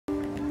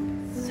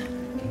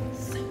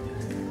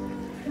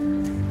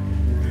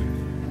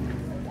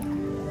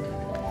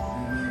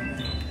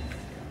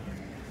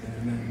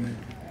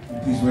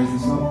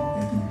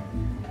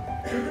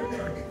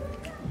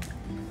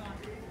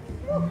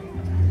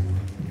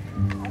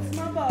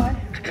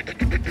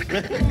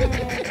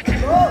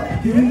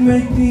You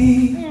make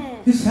me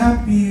as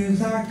happy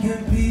as I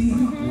can be.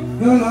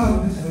 Your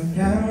love is a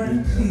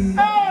guarantee.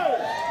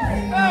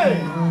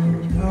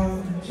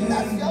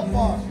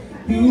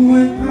 You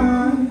and I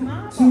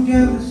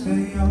together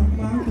stay on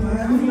my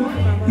mind.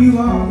 You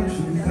are the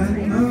truth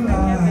and the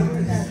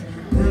lies.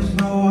 There's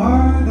no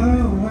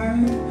other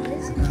way.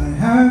 Gotta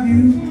have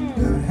you,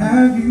 gotta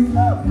have you,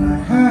 gotta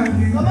have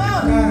you,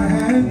 gotta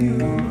have you,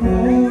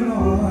 oh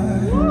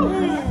Lord.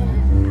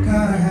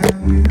 Gotta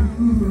have you.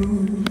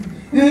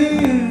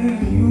 Yeah,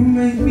 you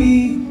make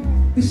me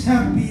as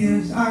happy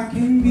as I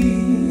can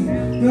be.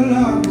 Your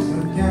love is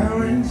a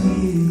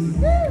guarantee.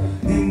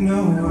 Ain't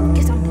no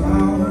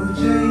other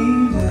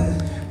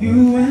changes.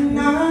 You and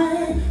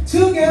I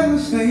together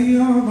stay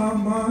on my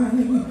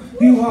mind.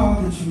 You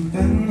are the truth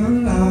and the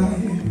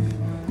life.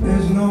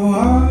 There's no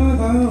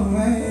other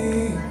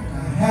way.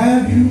 Gotta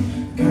have you,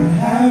 gotta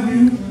have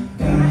you,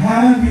 gotta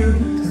have you,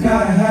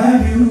 gotta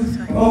have you,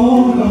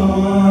 oh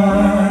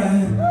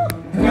Lord.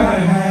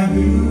 Gotta have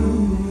you,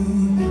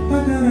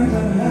 gotta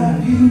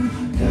have you,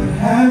 gotta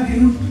have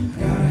you,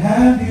 gotta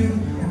have you,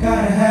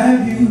 gotta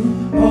have you,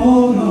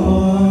 oh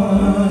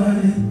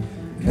Lord.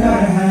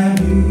 Gotta have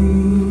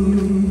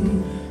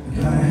you,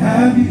 gotta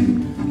have you,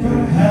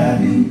 gotta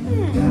have you,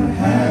 gotta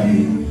have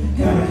you,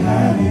 gotta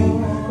have you,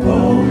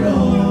 oh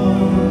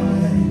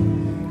Lord.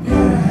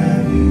 Gotta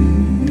have you.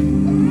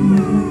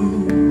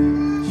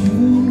 You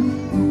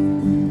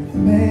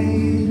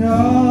made a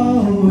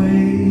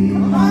way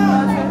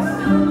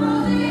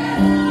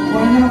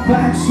when our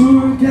backs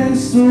were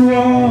against the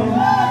wall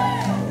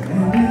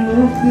and it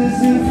looked as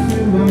if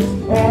it was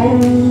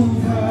over.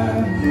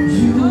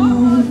 You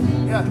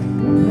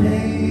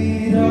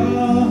made a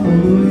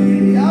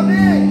way,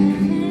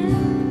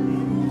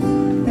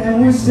 and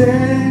we're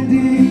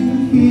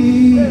standing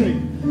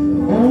here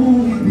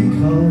only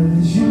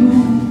because you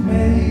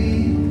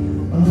made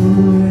a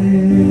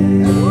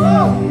way.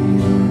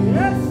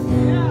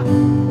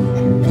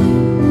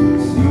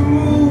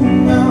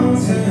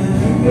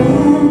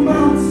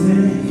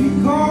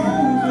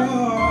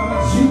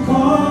 You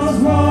cause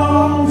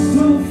walls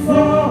to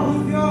fall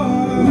with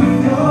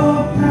your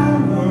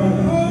power.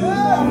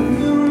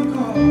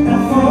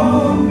 And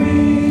for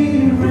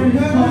me, there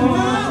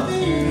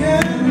is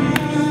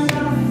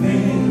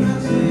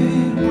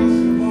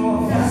nothing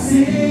that's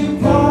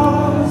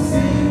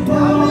impossible.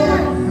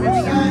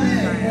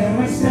 And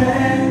we're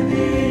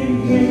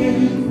standing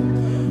here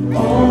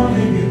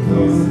only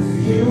because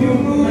you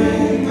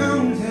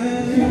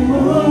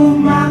move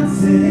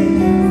mountains.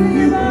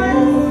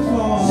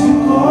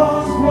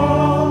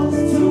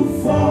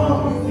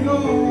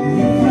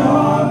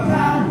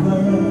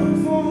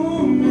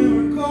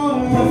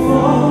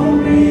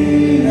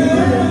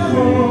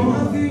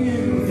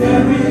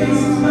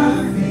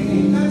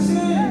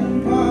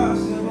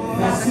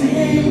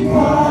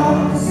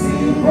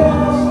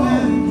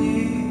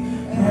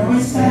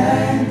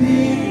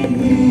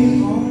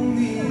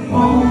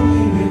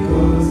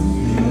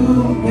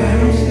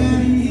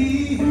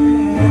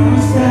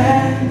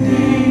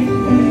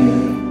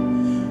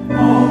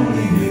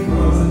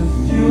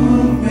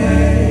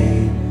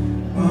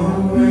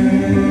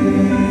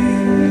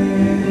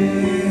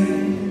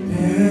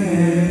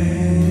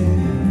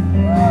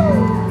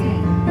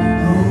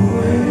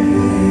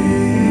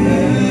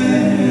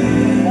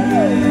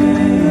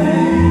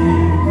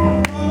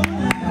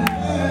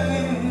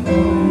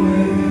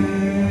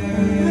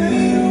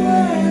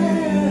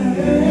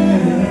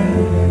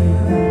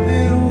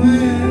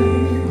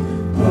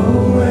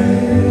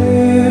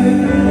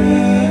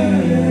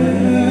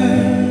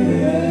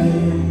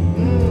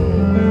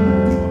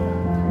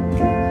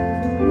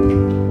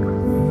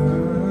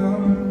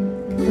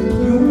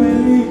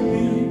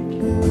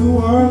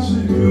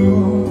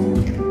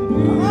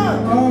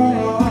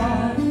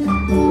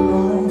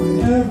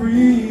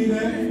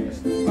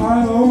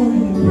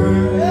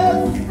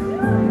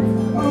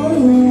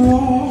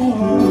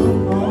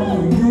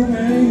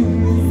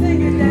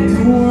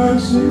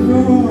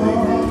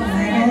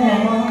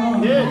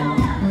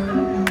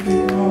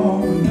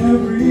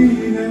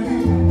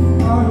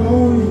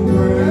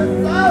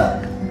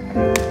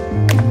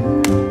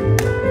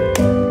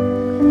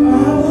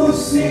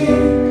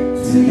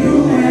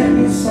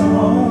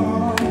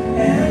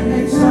 And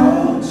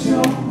exalt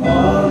your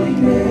holy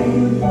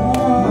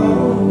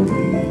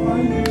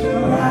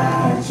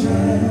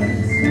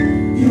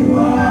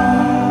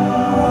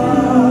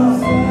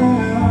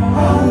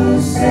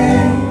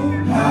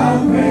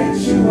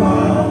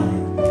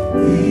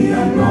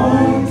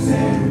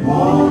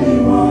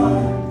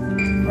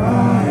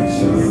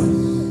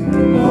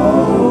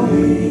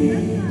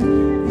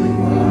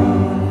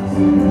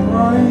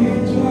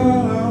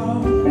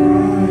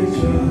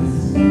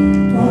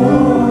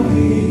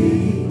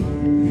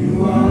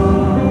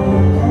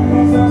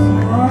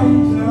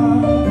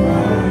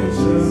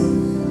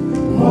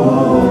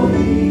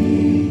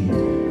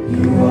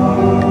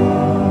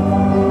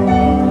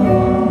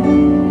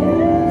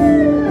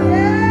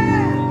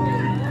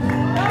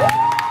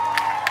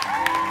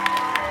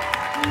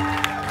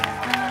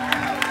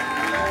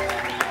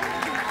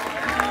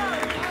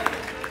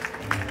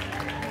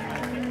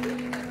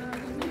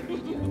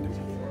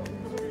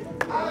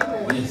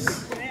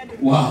Yes.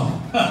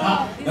 Wow.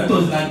 That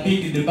was like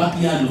being in the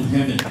backyard of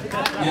heaven.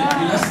 You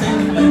are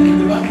standing like in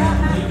the backyard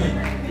of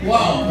heaven.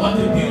 Wow, what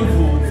a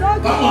beautiful.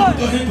 Come on,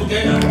 put your hands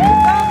together.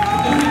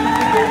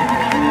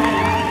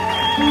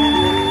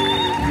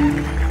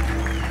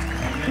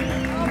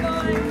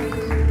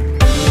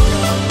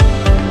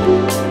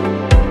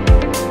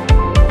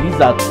 These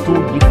are two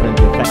different